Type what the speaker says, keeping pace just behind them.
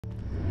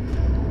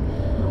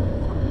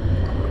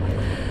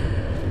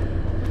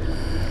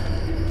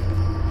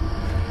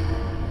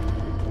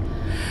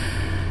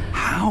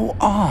How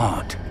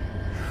odd.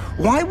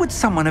 Why would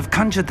someone have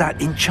conjured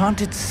that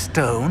enchanted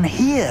stone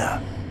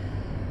here?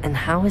 And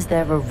how is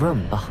there a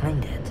room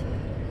behind it?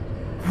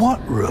 What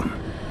room?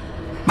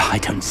 I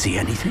don't see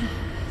anything.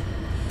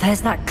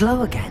 There's that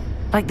glow again,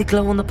 like the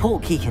glow on the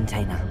portkey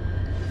container.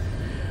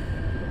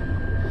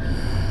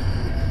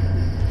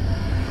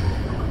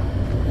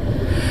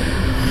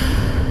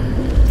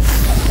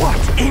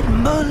 What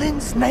in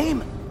Merlin's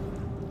name?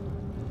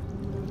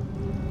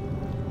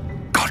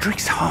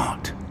 Godric's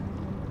heart.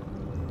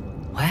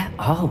 Where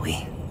are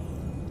we?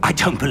 I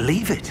don't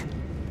believe it.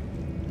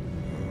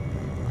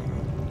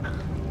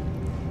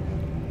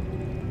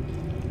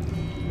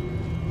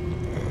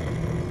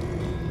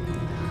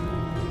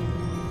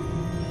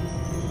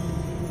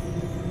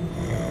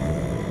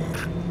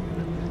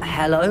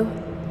 Hello?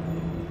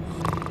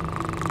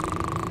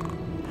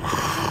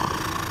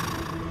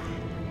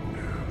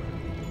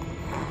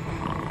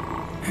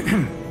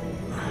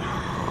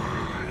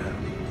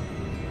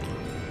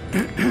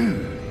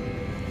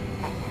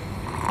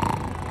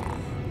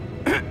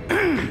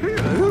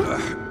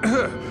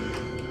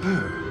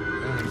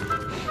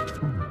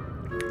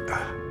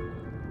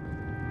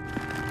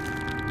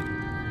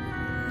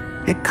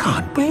 It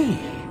can't be.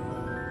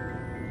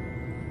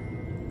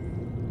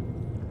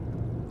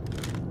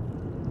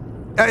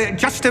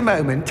 Just a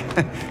moment.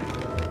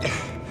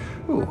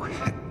 Ooh.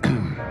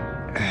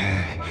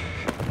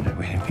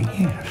 Anything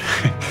here?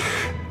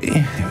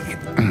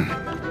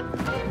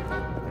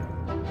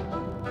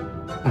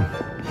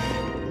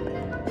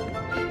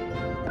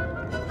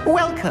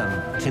 Welcome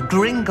to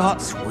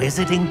Gringotts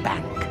Wizarding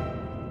Bank.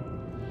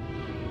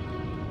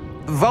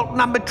 Vault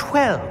number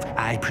 12,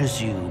 I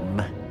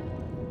presume.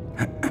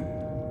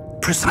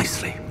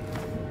 Precisely.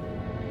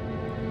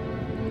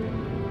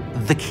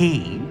 The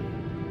key?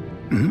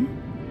 Hmm?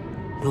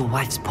 Your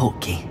wife's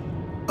portkey.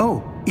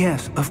 Oh,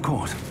 yes, of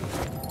course.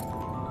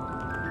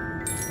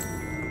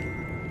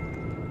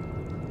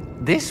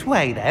 This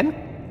way, then.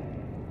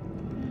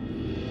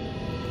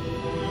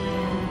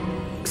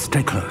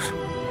 Stay close.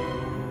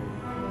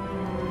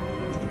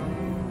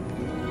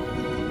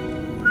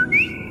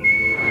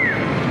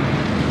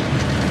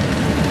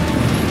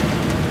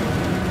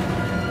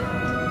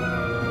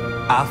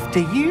 After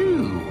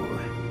you.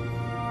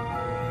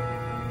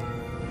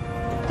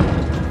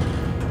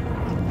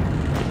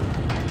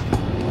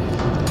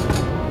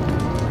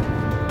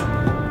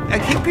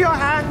 Keep your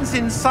hands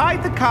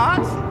inside the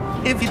cart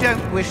if you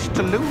don't wish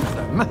to lose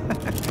them.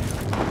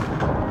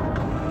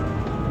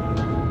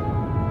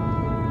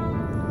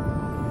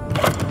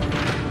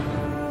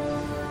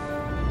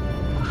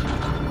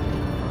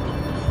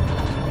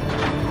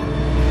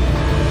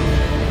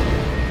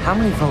 How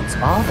many vaults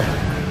are there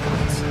in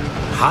Gringotts?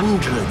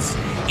 Hundreds.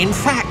 In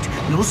fact,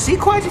 you'll see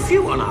quite a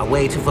few on our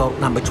way to vault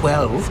number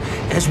 12.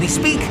 As we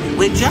speak,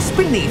 we're just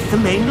beneath the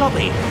main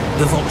lobby.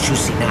 The vaults you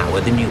see now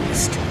are the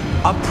newest.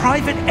 Are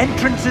private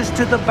entrances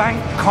to the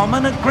bank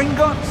common at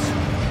Gringotts?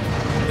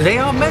 They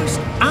are most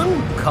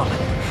uncommon.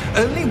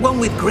 Only one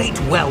with great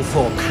wealth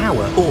or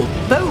power, or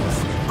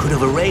both, could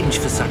have arranged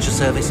for such a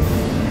service.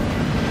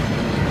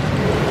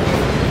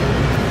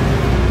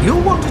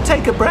 You'll want to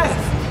take a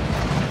breath.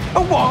 A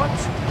what?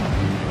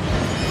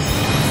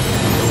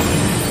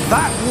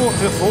 That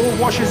waterfall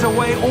washes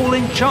away all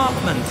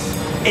enchantments.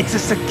 It's a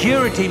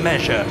security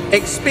measure.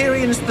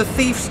 Experienced the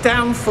thief's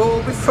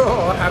downfall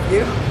before, have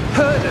you?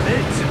 Heard of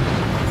it?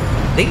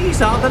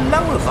 These are the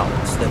lower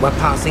vaults that we're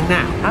passing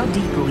now. How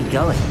deep are we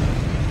going?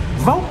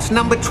 Vault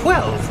number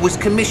 12 was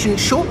commissioned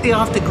shortly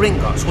after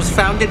Gringotts was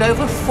founded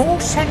over 4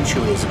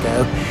 centuries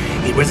ago.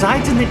 It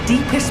resides in the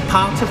deepest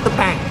part of the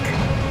bank.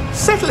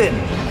 Settle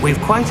in.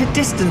 We've quite a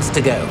distance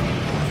to go.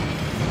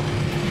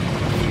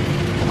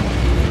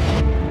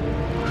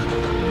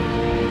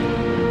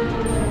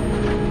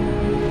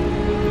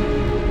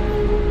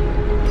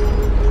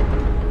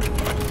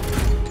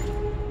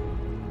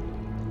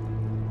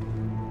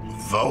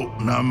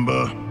 Vault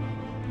number?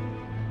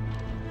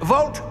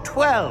 Vault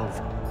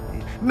 12.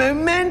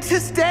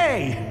 Momentous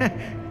day.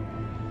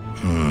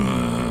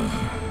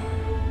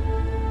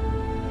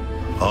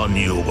 On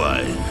your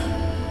way.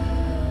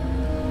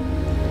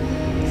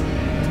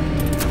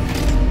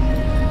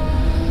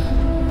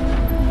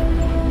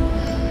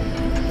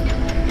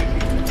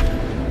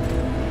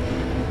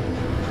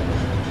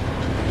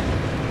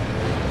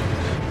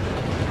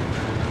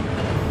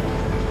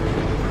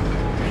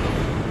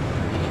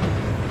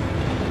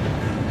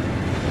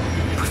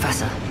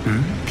 Professor,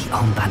 the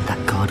armband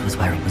that guard was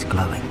wearing was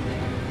glowing.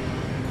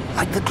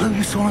 Like the glow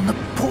you saw on the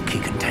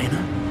portkey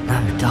container?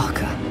 No,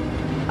 darker.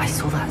 I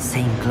saw that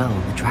same glow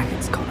on the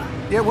dragon's collar.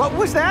 Yeah, what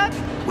was that?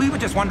 We were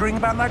just wondering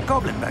about that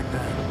goblin back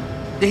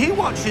there. He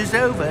watches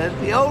over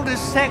the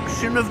oldest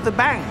section of the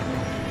bank.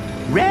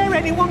 Rare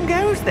anyone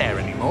goes there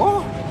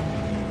anymore.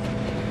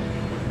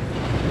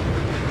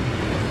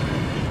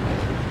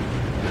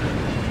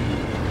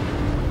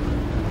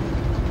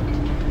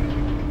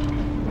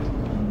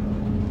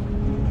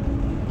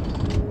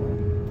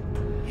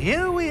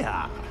 Here we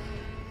are.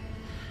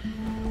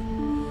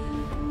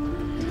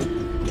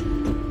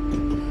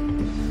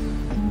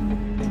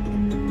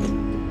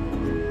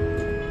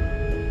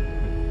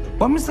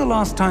 When was the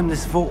last time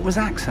this vault was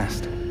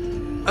accessed?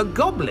 A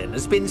goblin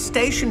has been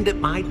stationed at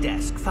my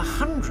desk for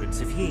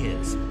hundreds of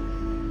years.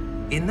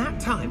 In that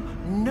time,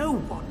 no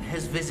one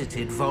has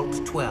visited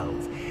Vault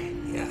 12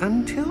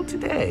 until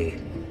today.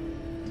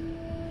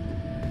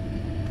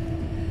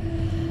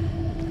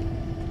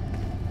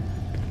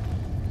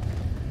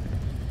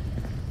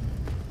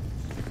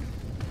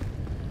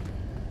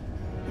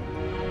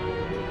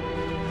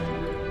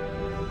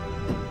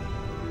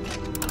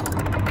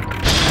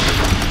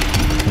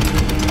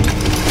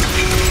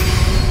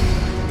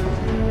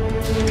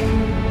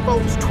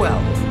 Vault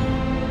 12.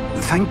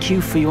 Thank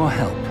you for your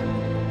help.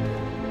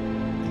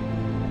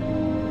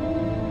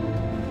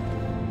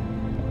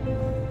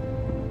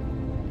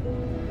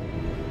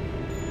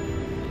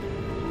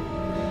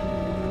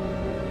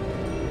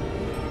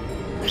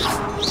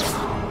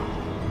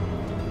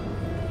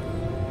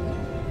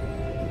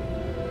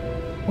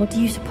 What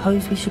do you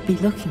suppose we should be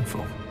looking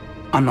for?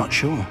 I'm not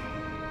sure.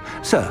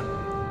 Sir,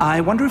 I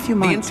wonder if you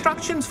might... The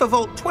instructions for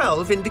Vault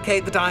 12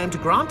 indicate that I am to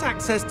grant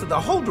access to the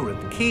holder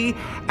of the key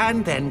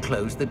and then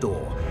close the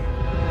door.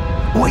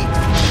 Wait!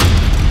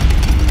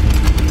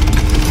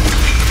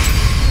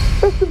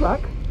 Best of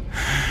luck.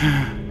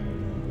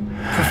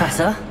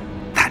 Professor?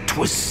 That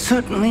was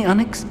certainly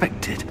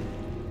unexpected.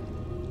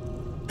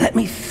 Let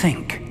me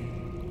think.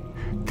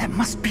 There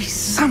must be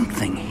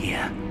something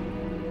here.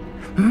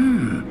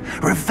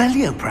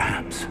 Revelio,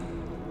 perhaps?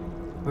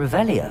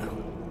 Revelio?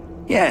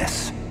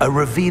 Yes, a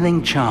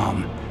revealing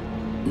charm.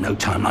 No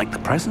time like the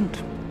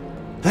present.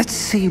 Let's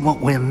see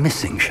what we're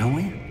missing, shall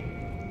we?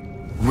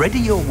 Ready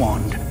your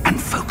wand and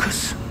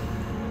focus.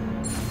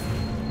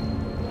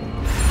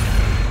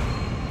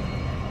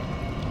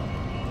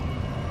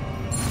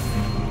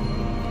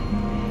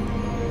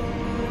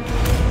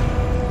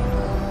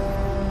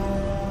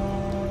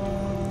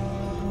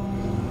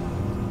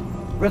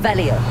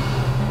 Revelio.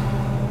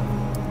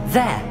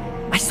 There!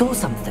 I saw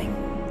something.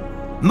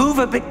 Move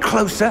a bit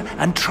closer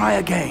and try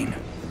again.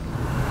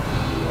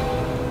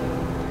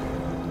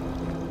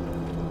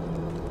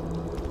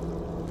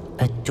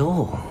 A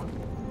door.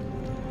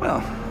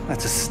 Well,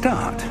 that's a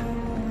start.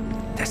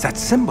 There's that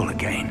symbol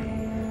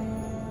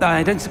again.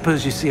 I don't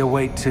suppose you see a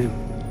way to...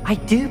 I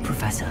do,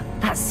 Professor.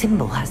 That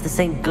symbol has the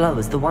same glow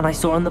as the one I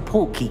saw on the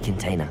port key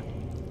container.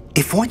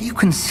 If what you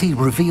can see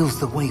reveals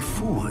the way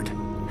forward,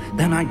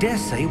 then I dare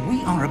say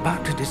we are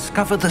about to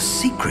discover the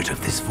secret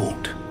of this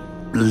vault.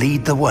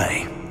 Lead the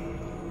way.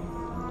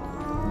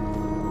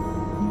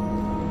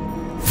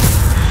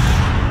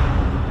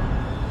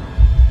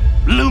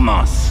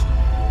 Lumos!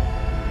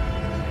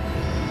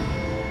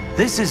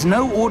 This is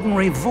no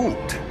ordinary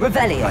vault.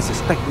 Revelio! I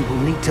suspect we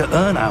will need to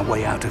earn our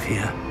way out of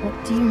here.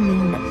 What do you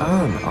mean,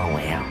 earn our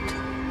way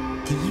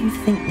out? Do you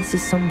think this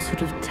is some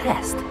sort of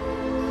test?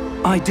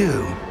 I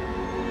do.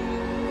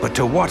 But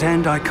to what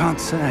end, I can't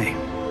say.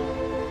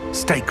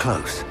 Stay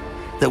close.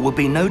 There will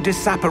be no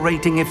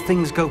disapparating if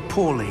things go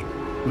poorly.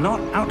 Not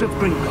out of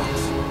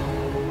Gringotts.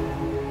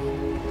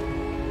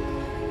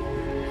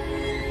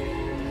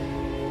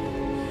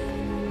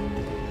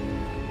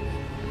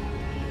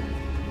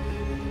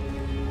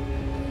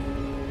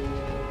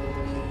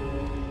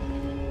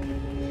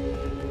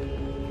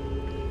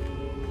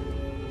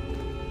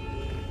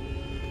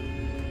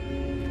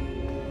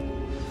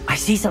 I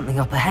see something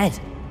up ahead.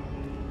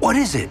 What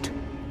is it?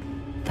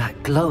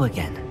 That glow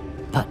again,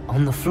 but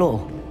on the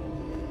floor.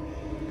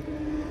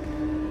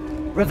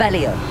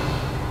 Revelio.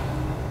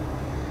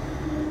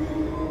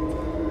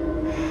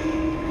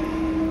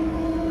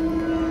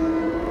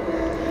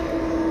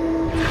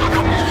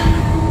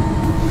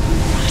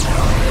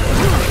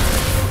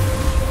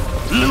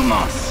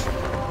 Lumos!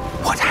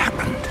 What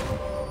happened?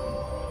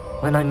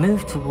 When I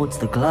moved towards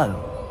the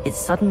glow, it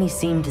suddenly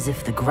seemed as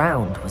if the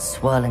ground was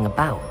swirling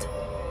about.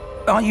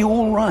 Are you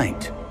all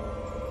right?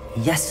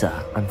 Yes, sir,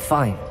 I'm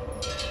fine.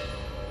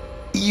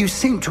 You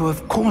seem to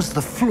have caused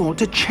the floor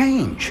to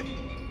change.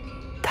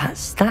 That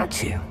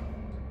statue?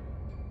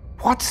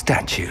 What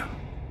statue?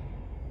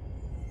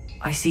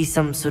 I see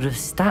some sort of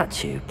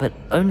statue, but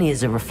only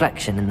as a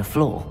reflection in the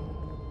floor.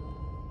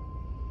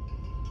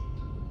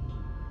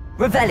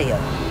 Revelio!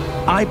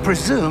 I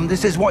presume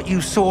this is what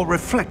you saw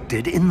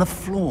reflected in the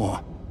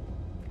floor.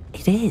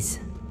 It is.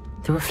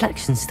 The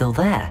reflection's still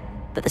there,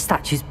 but the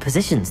statue's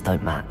positions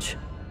don't match.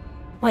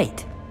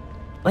 Wait,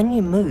 when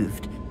you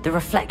moved, the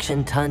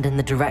reflection turned in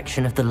the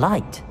direction of the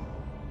light.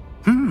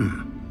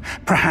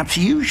 Perhaps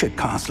you should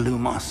cast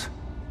Lumos.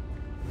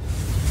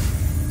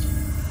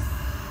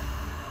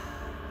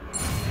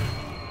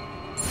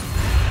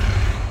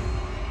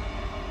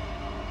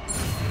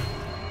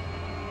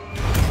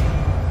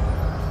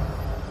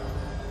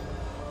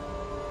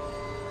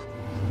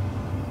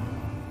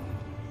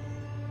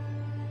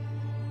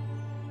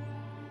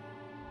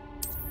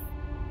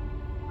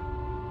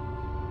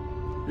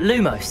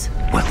 Lumos!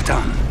 Well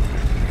done.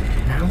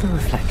 Now the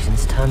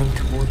reflection's turning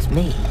towards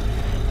me.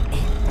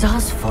 It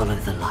does follow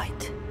the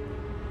light.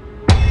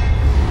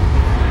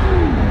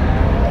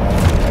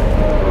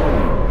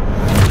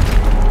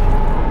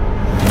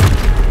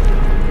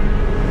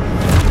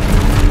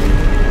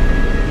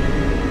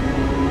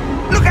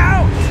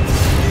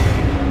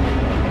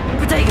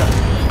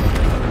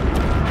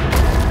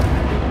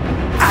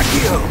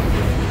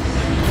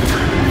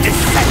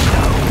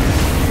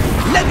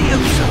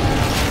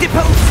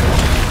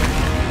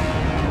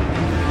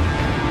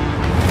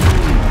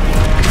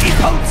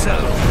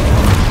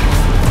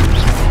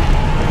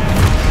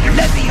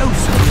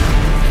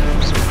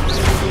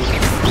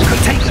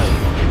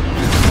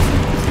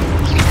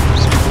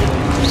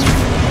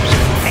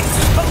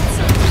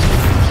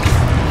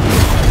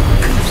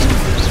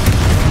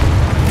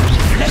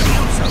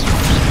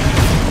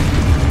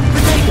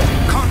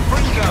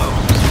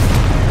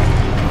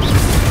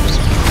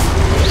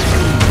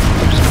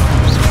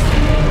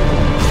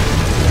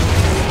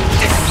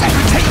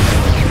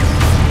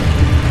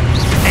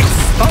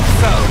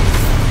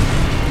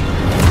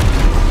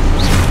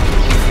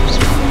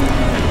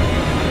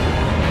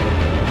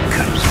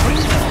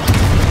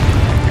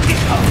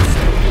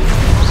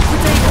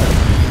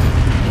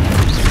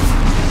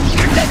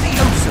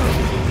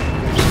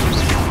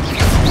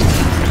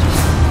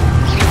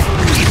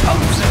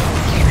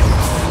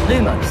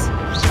 Lumos.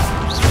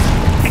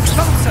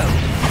 Expulso!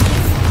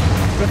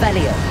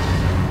 Revelio.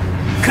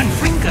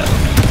 Confringo!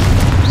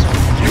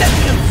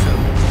 Levioso!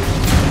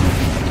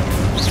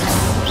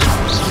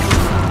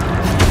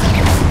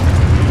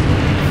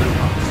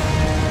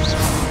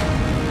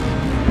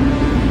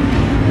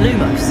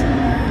 Lumos.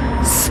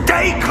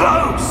 Stay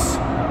close!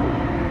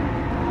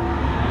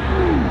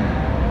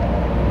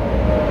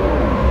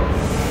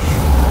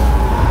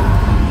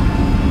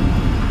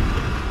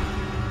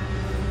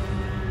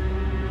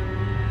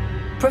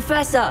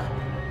 Professor!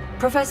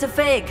 Professor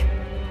Fig!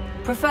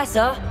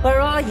 Professor, where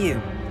are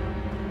you?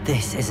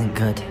 This isn't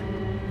good.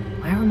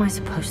 Where am I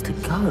supposed to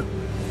go?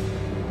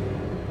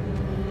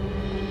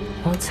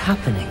 What's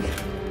happening?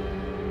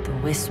 The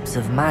wisps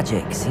of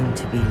magic seem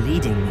to be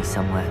leading me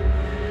somewhere.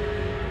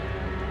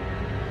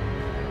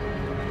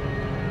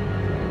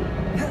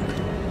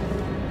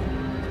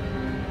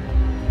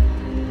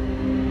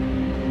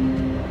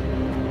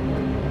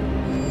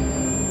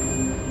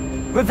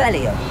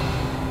 Revelio.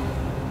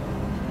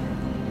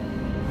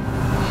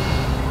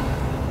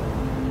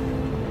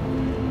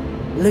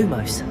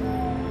 Lumos.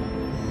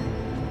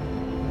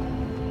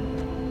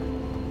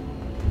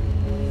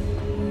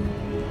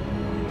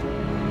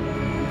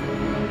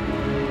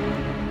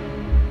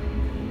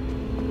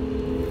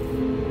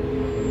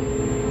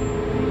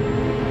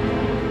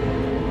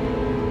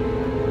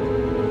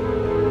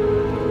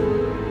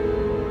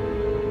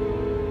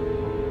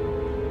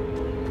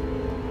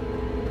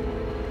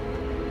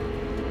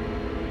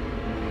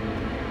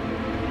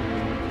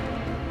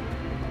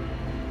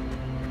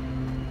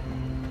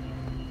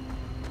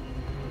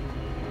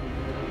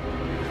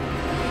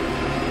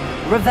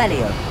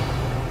 Revelio.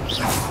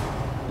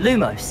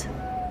 Lumos.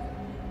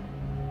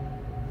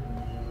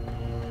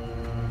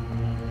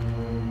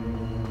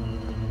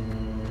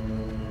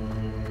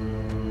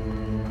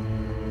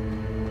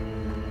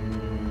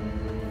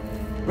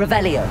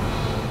 Revelio.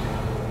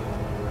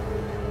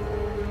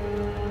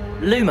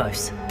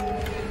 Lumos.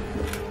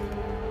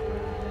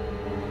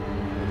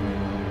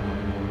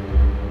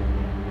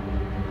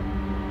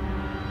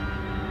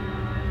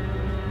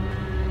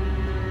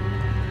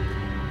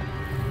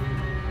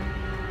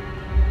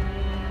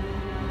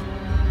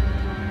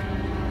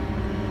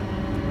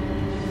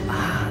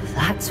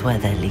 That's where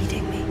they're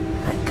leading me.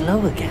 That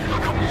glow again.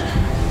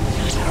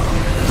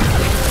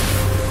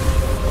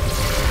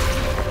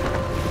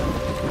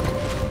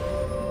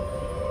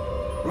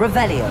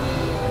 Revelio.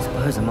 I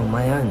suppose I'm on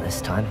my own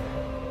this time.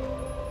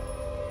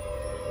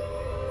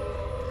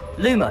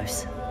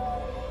 Lumos.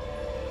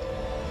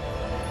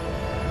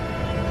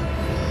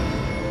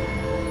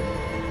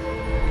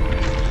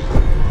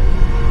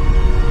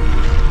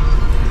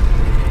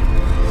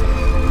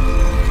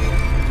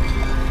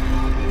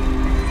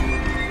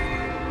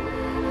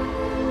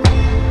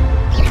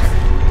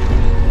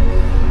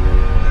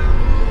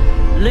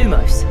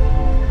 Lumos.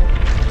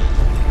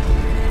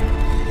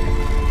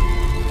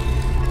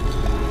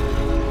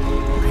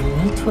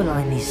 I need to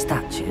align these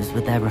statues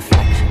with their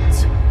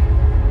reflections.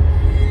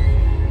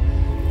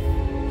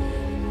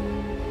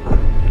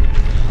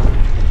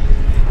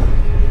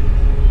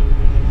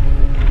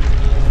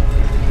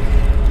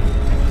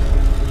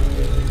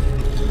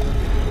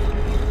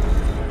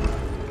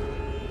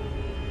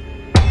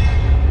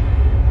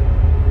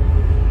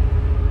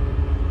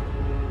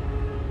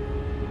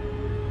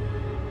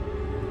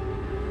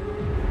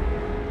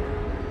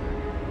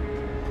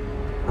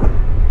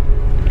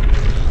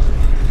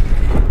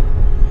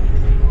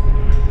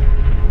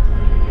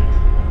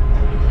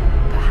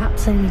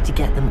 I need to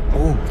get them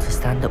all to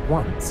stand at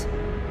once.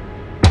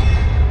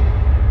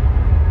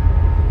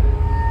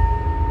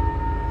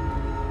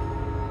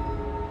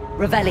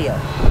 Revelio.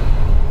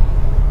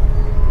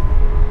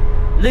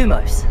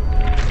 Lumos.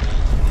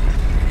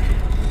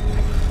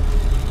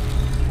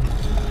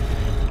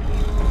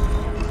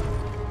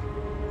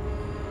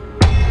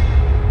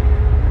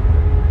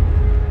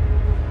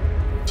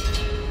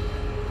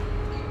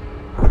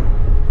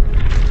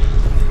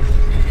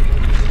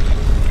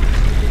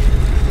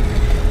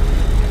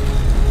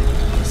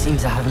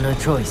 Seems I have no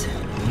choice.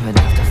 I'm gonna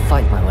have to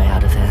fight my way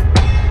out of here.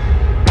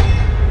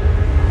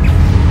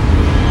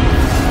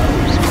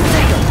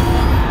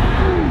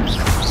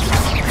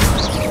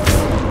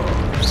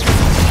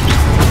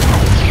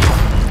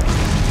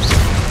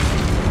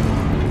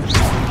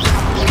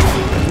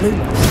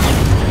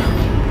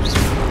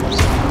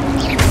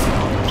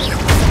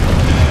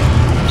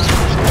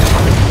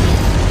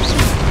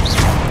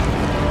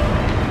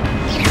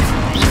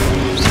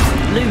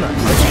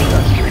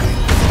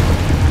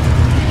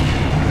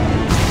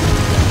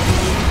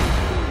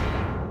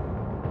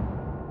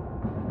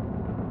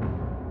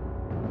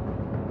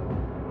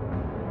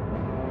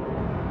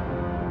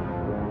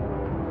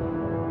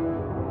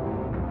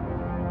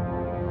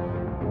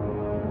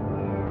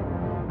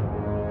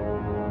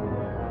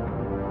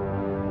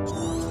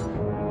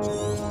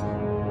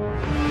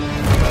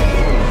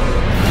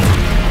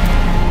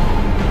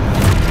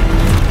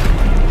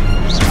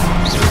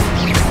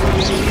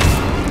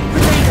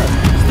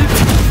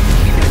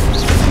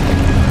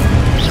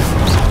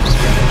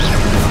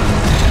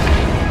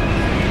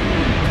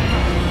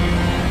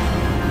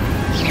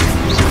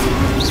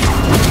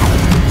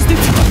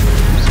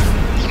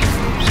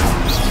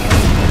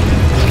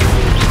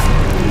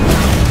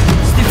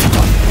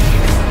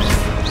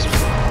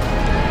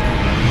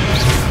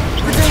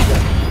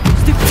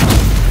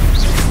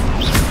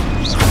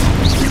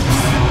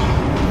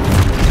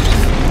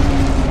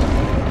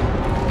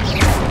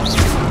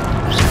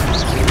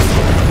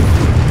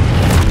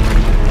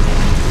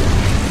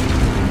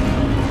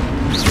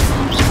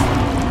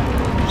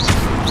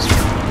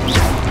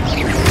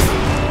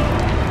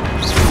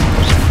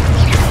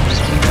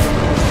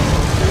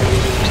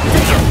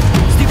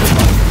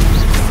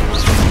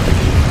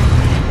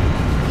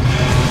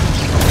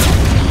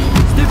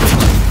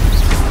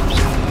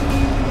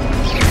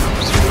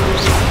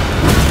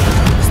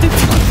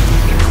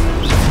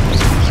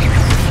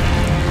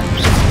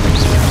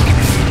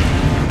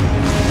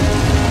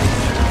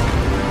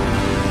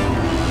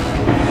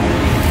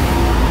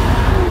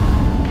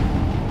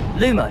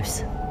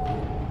 Lumos.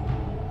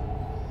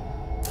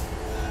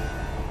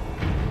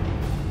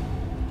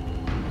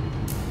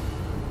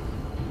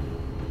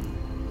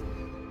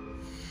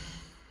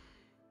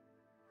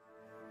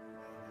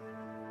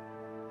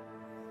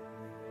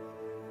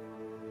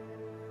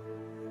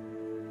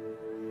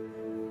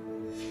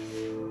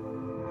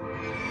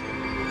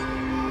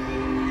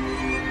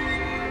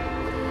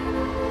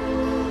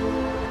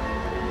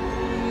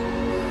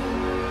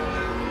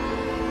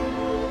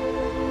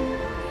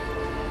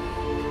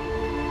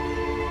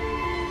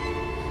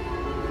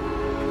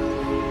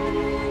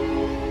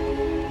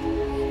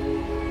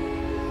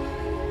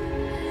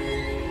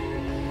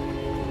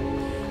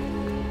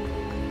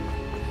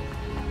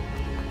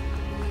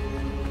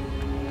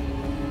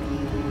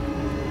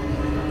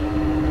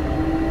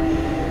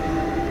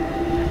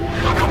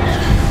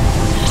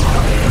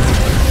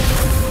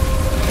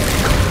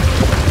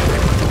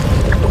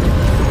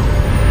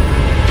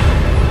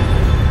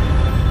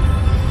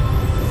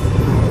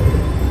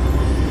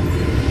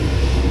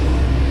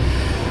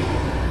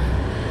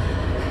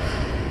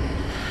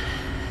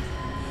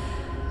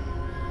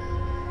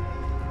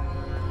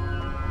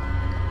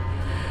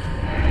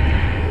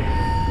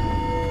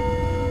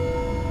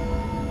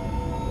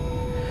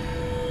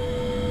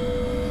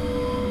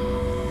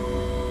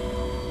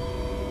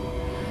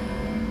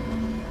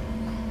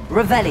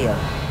 Revelio.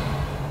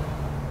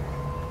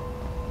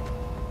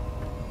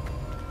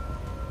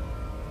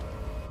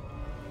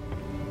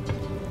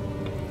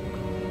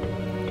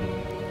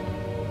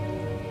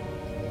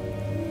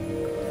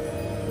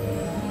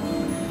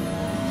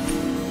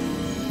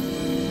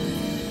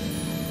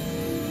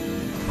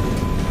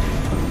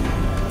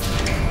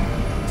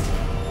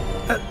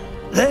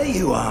 There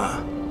you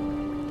are.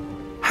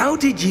 How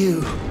did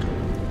you...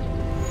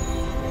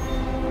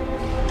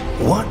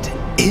 What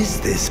is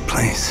this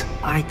place?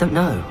 I don't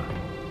know.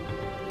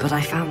 But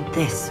I found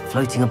this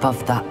floating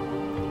above that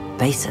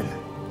basin.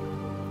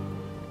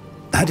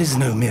 That is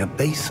no mere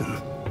basin.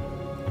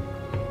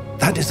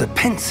 That is a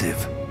pensive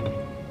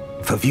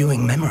for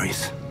viewing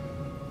memories.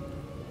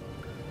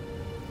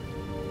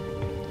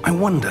 I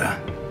wonder...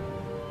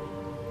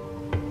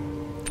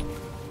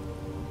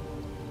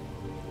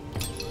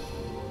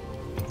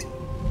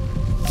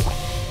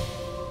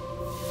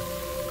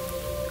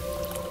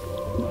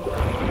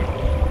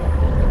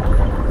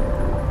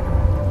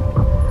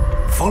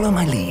 Follow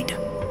my lead.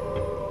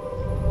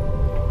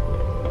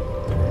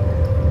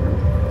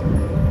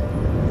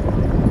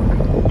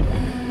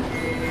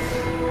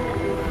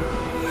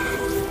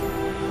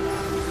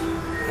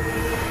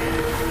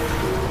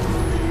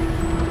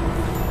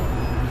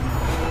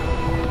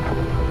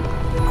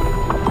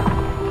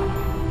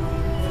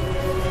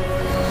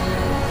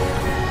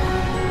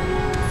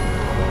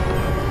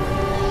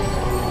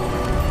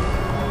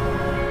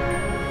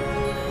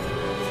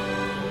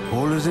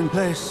 All is in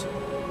place.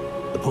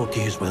 The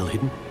portkey is well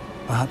hidden.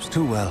 Perhaps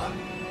too well.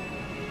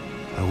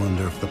 I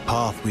wonder if the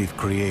path we've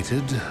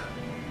created...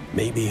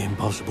 May be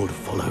impossible to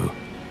follow.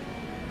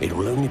 It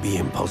will only be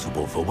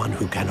impossible for one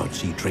who cannot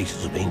see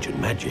traces of ancient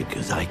magic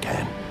as I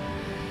can.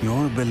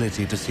 Your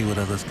ability to see what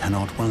others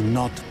cannot will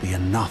not be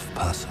enough,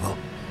 Percival.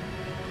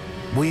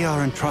 We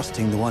are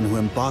entrusting the one who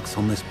embarks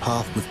on this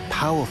path with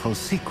powerful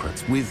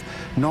secrets, with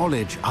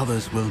knowledge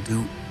others will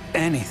do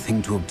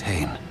anything to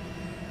obtain.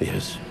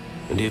 Yes,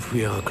 and if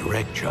we are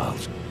correct,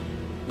 Charles,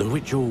 the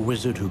witch or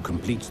wizard who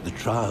completes the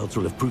trials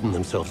will have proven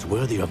themselves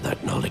worthy of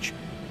that knowledge,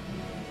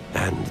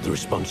 and the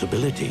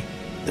responsibility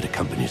that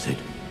accompanies it.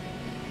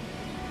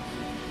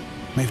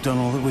 We've done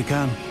all that we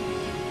can.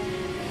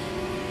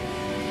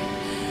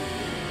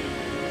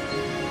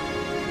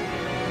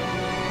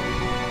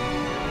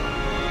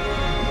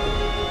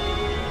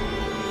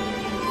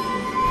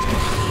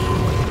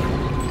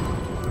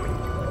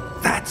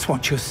 That's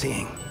what you're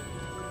seeing.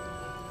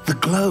 The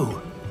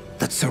glow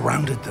that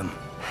surrounded them.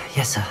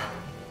 Yes, sir.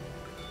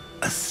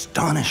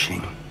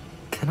 Astonishing.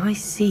 Can I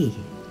see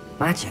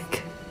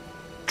magic?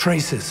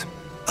 Traces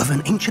of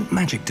an ancient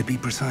magic, to be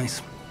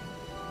precise.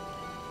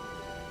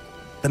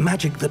 The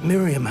magic that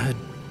Miriam had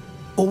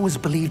always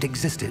believed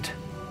existed,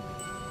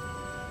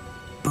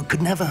 but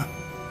could never.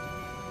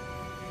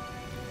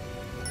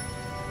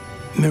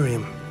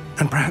 Miriam,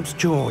 and perhaps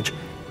George,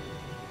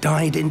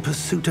 died in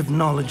pursuit of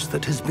knowledge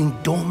that has been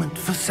dormant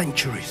for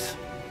centuries.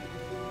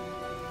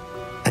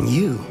 And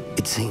you,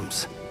 it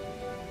seems,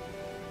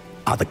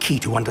 are the key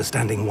to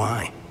understanding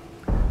why.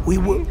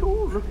 It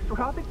all looks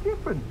rather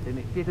different than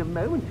it did a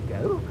moment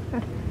ago.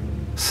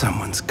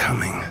 Someone's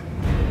coming.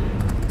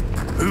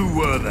 Who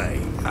were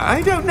they?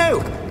 I don't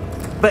know.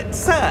 But,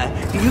 sir,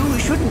 you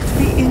shouldn't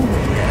be in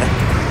here.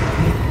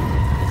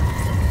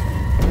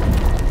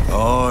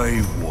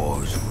 I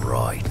was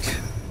right.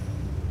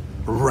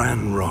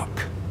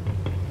 Ranrock.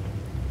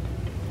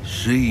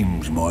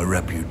 Seems my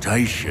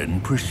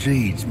reputation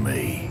precedes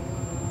me.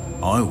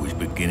 I was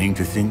beginning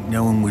to think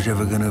no one was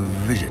ever going to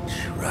visit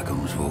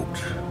Rackham's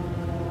vault.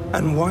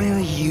 And why are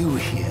you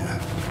here?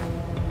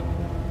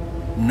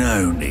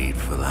 No need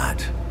for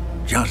that.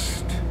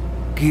 Just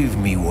give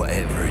me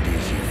whatever it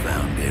is you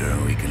found here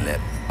and we can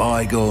let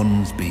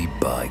bygones be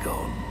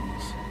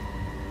bygones.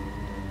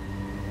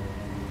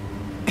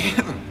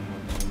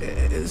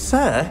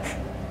 Sir,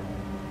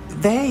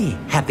 they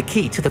had the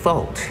key to the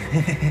vault.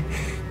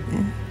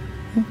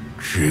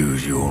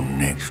 Choose your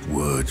next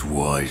words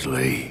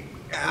wisely.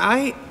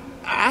 I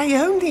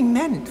only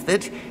meant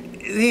that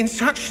the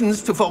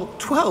instructions to Vault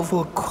 12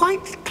 were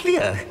quite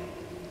clear.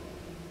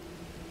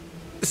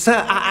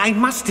 Sir, I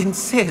must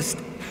insist.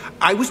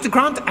 I was to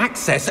grant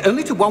access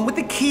only to one with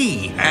the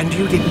key, and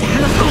you didn't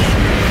have...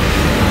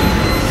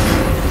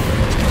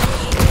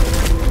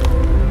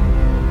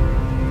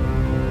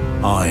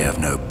 I have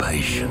no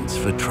patience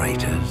for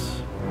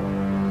traitors.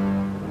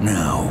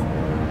 Now,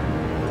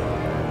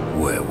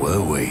 where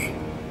were we?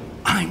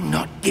 I'm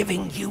not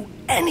giving you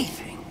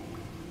anything.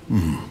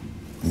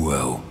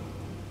 Well,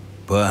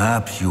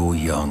 perhaps your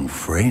young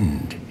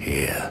friend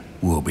here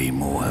will be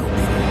more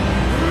helpful.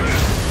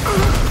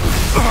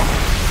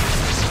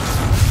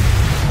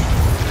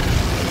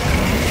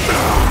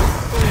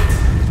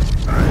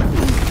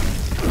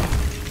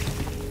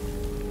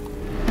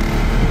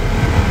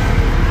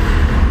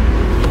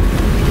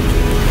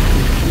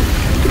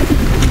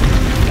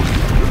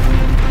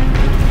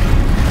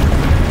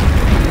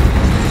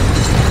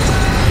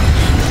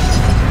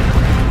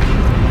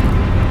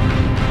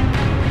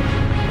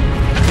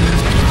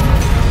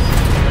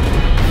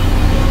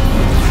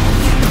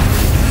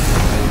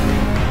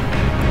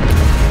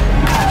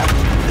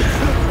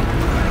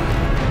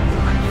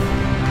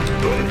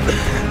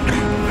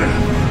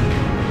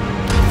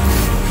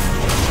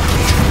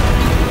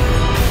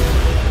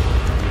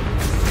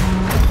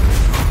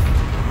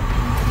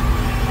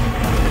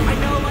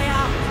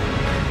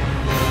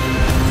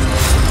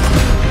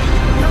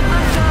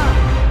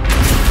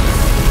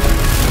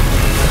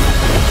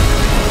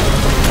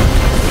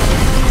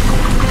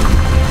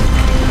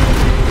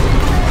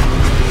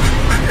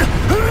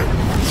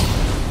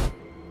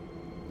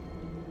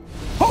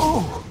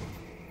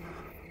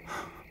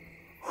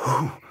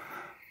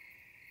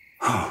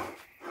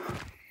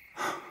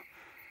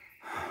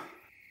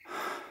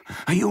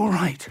 Are you all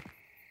right?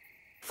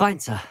 Fine,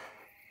 sir.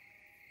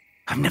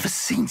 I've never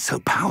seen so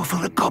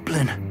powerful a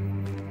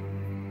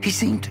goblin. He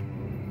seemed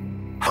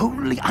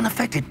wholly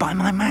unaffected by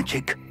my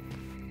magic.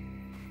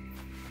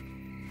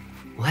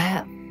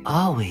 Where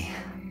are we?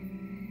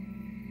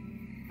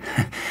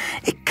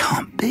 It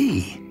can't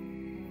be.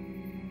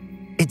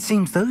 It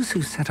seems those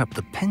who set up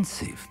the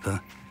pensive, the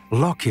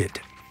locket,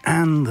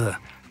 and the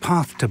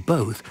path to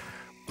both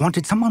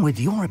wanted someone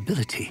with your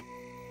ability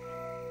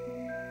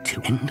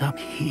to end up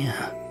here.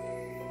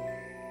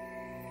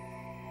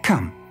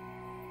 Come.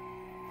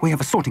 We have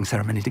a sorting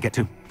ceremony to get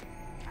to.